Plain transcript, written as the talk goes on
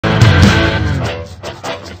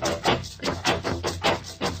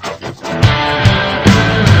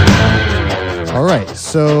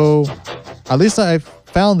so at least I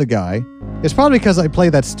found the guy. It's probably because I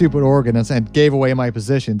played that stupid organ and gave away my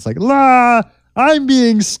position. It's like, la, I'm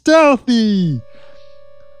being stealthy.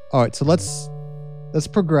 All right, so let's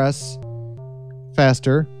progress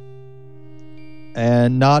faster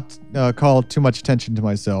and not call too much attention to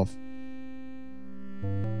myself.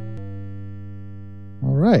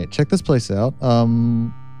 All right, check this place out.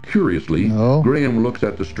 Curiously, Graham looks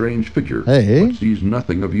at the strange figure, but sees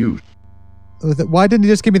nothing of use. Why didn't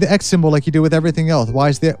you just give me the X symbol like you do with everything else?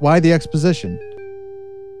 Why the X position?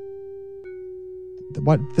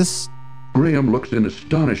 What this? Graham looks in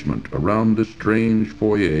astonishment around the strange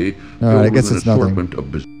foyer. All right, I guess it's nothing.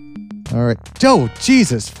 All right, Joe,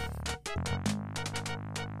 Jesus.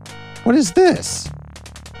 What is this?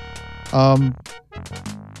 I'm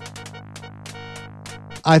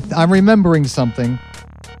remembering something.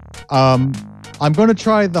 I'm going to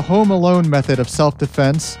try the Home Alone method of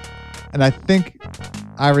self-defense, and I think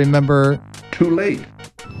I remember... Too late.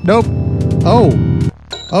 Nope. Oh.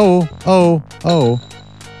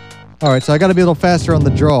 All right, so I got to be a little faster on the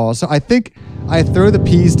draw. So I think I throw the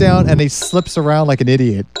peas down, and he slips around like an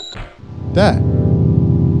idiot. That.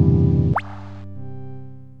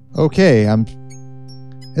 Okay,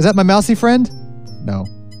 Is that my mousy friend? No.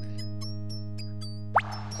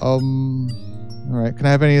 All right, can I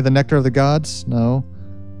have any of the nectar of the gods? No.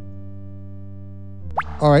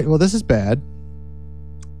 All right, well, this is bad.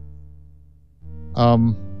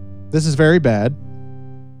 This is very bad.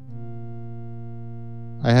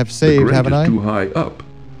 I have saved, haven't I? The grate is too high up.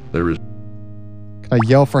 There is... Can I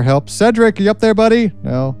yell for help? Cedric, are you up there, buddy?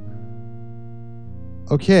 No.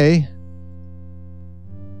 Okay.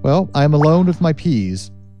 Well, I'm alone with my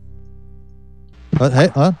peas. But hey,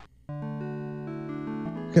 huh?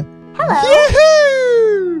 Hello.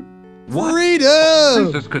 Yahoo! What?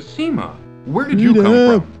 Freedom! Princess Cosima, where did you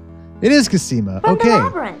come from? It is Cosima. From okay. the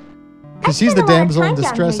labyrinth. Because she's the damsel in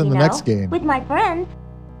distress in the next game. With my friends.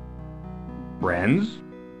 Friends?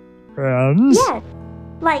 Friends? Yes.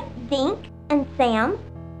 Like Zink and Sam.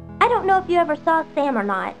 I don't know if you ever saw Sam or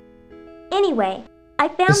not. Anyway, I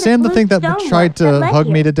found is Sam the thing that tried to hug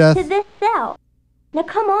me to death? To this cell. Now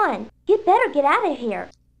come on. You'd better get out of here.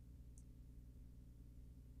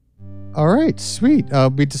 All right, sweet. I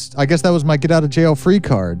guess that was my get out of jail free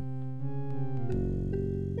card.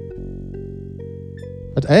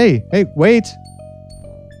 But hey, wait.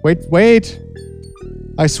 Wait.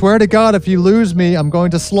 I swear to God, if you lose me, I'm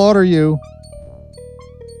going to slaughter you.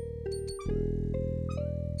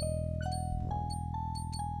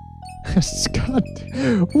 Scott,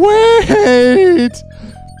 wait!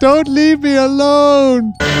 Don't leave me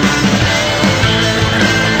alone!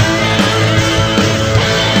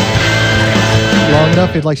 Long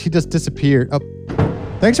enough, she just disappeared. Oh.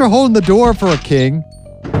 Thanks for holding the door for a king.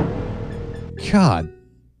 God.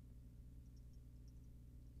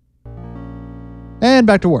 And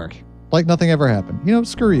back to work. Like nothing ever happened. You know,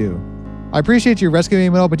 screw you. I appreciate you rescuing me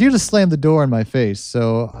and all, but you just slammed the door in my face,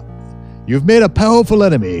 so... You've made a powerful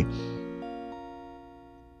enemy.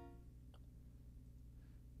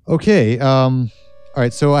 Okay,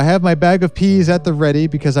 alright, so I have my bag of peas at the ready,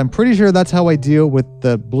 because I'm pretty sure that's how I deal with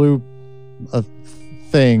the blue...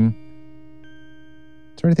 thing.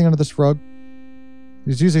 Is there anything under this rug?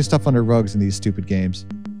 There's usually stuff under rugs in these stupid games.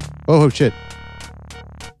 Oh, shit.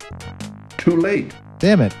 Too late.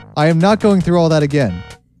 Damn it. I am not going through all that again.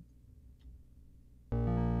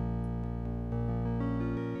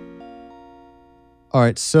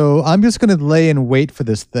 Alright, so I'm just going to lay in wait for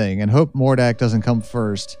this thing and hope Mordak doesn't come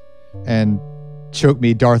first and choke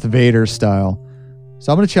me Darth Vader style.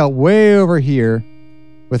 So I'm going to chill way over here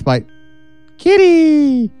with my...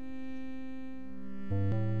 Kitty!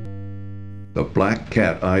 The black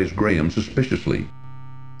cat eyes Graham suspiciously.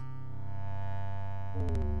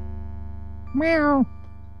 Meow.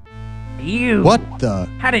 You. What the?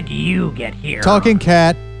 How did you get here? Talking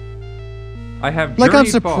cat. I have like I'm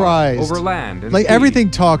surprised. Over land and like sea.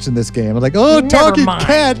 Everything talks in this game. I'm like, oh, Never talking mind.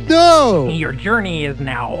 cat, no! Your journey is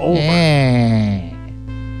now over.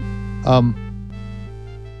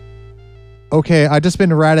 Okay, I just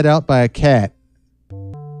been ratted out by a cat.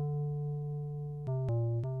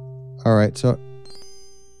 Alright, so...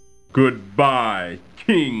 Goodbye,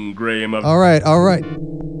 King Graham of... Alright.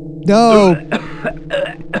 No!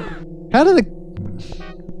 How did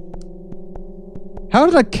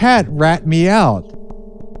a cat rat me out?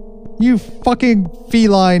 You fucking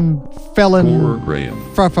feline felon... Poor Graham.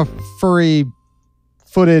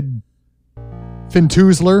 Furry-footed...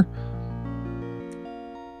 Fintoozler.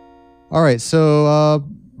 Alright, so,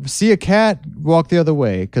 see a cat, walk the other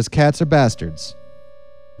way, because cats are bastards.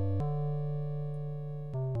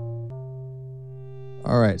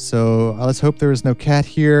 All right, so let's hope there is no cat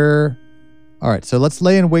here. All right, so let's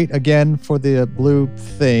lay in wait again for the blue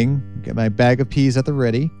thing. Get my bag of peas at the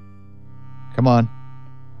ready. Come on.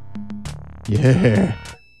 Yeah.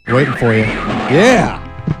 Waiting for you. Yeah.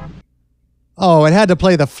 Oh, it had to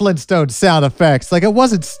play the Flintstone sound effects. Like, it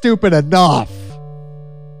wasn't stupid enough.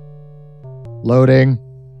 Loading.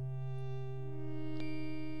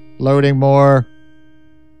 Loading more.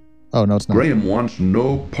 Oh, no, it's not. Graham wants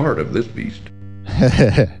no part of this beast.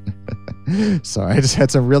 Sorry, I just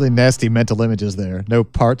had some really nasty mental images there. No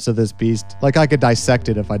parts of this beast. Like, I could dissect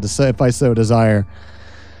it if I so desire.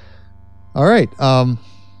 All right.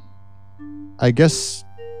 I guess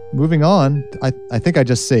moving on. I think I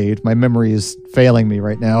just saved. My memory is failing me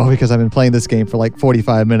right now because I've been playing this game for like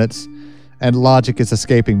 45 minutes, and logic is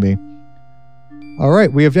escaping me. All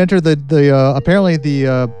right, we have entered apparently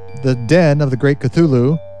the den of the Great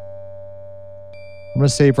Cthulhu. I'm gonna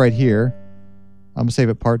save right here. I'm gonna save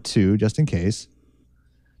it part 2 just in case.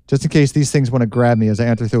 Just in case these things want to grab me as I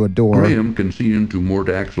enter through a door. Graham can see into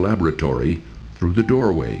Mordak's laboratory through the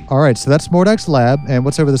doorway. All right, so that's Mordak's lab, and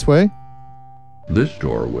what's over this way? This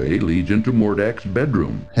doorway leads into Mordak's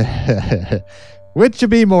bedroom. Which should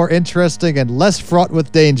be more interesting and less fraught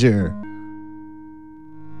with danger?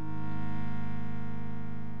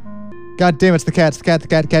 God damn, it's the cat. It's the cat. The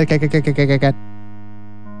cat. Cat.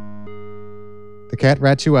 The cat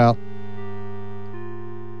rats you out.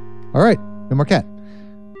 All right, no more cat.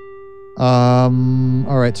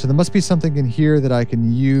 All right, so there must be something in here that I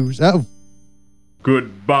can use. Oh.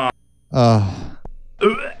 Goodbye.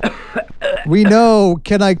 We know.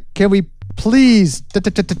 Can we please?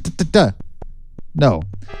 No.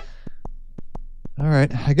 All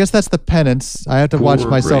right. I guess that's the penance. I have to watch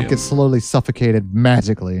myself get slowly suffocated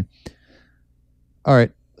magically. All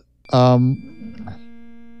right.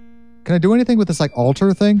 Can I do anything with this like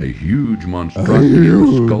altar thing? A huge monstrosity of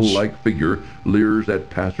a skull-like figure leers at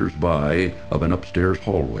passers-by of an upstairs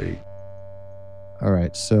hallway. All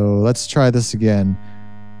right. So let's try this again.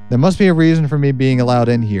 There must be a reason for me being allowed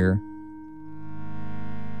in here.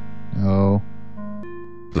 No.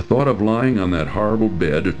 The thought of lying on that horrible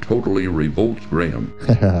bed totally revolts Graham.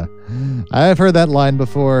 I've heard that line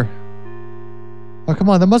before. Oh, come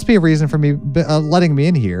on. There must be a reason for me letting me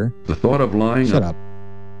in here. The thought of lying... Shut up.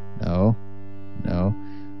 No. No.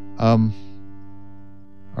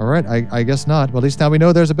 All right. I guess not. Well, at least now we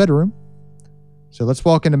know there's a bedroom. So let's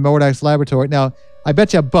walk into Mordak's laboratory. Now, I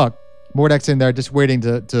bet you a buck Mordak's in there just waiting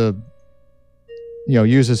to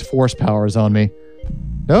use his force powers on me.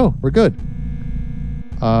 No, we're good.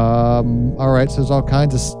 All right, so there's all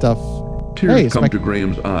kinds of stuff. Tears come to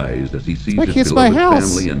Graham's eyes as he sees his beloved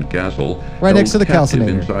family and castle right next to the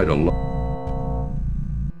calcinator. Inside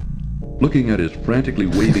looking at his frantically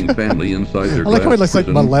waving family inside their glass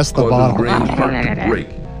prison causes Graham's heart to break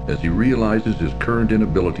as he realizes his current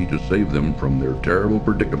inability to save them from their terrible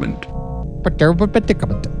predicament.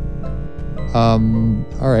 All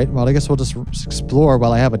right, well, I guess we'll just explore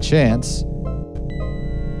while I have a chance.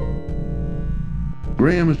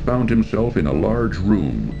 Graham has found himself in a large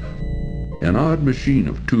room. An odd machine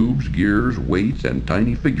of tubes, gears, weights, and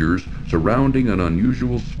tiny figures surrounding an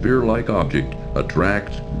unusual sphere-like object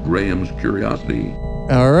attracts Graham's curiosity.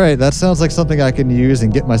 All right, that sounds like something I can use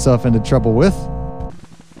and get myself into trouble with.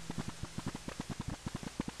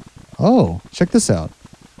 Oh, check this out.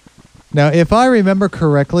 Now, if I remember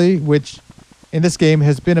correctly, which in this game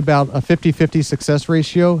has been about a 50-50 success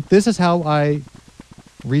ratio, this is how I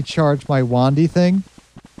recharge my wandy thing.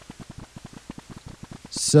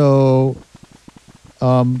 So,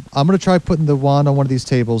 I'm going to try putting the wand on one of these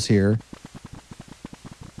tables here.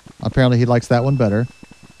 Apparently he likes that one better.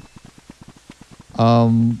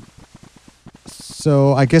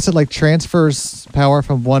 So I guess it like transfers power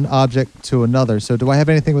from one object to another. So do I have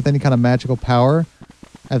anything with any kind of magical power?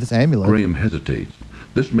 I have this amulet. Graham hesitates.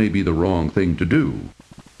 This may be the wrong thing to do.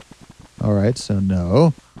 All right, so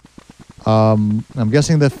no. I'm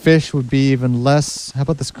guessing the fish would be even less. How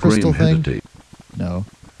about this crystal Graham thing? Hesitates. No.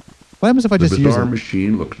 What happens if I just use it? The bizarre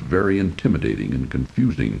machine looks very intimidating and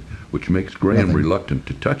confusing, which makes Graham reluctant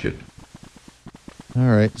to touch it. All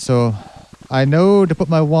right, so I know to put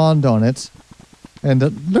my wand on it. And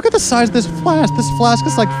look at the size of this flask. This flask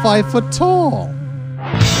is like 5 foot tall.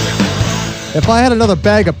 If I had another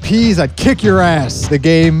bag of peas, I'd kick your ass. The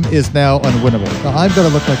game is now unwinnable. Now, I'm going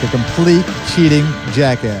to look like a complete cheating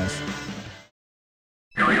jackass.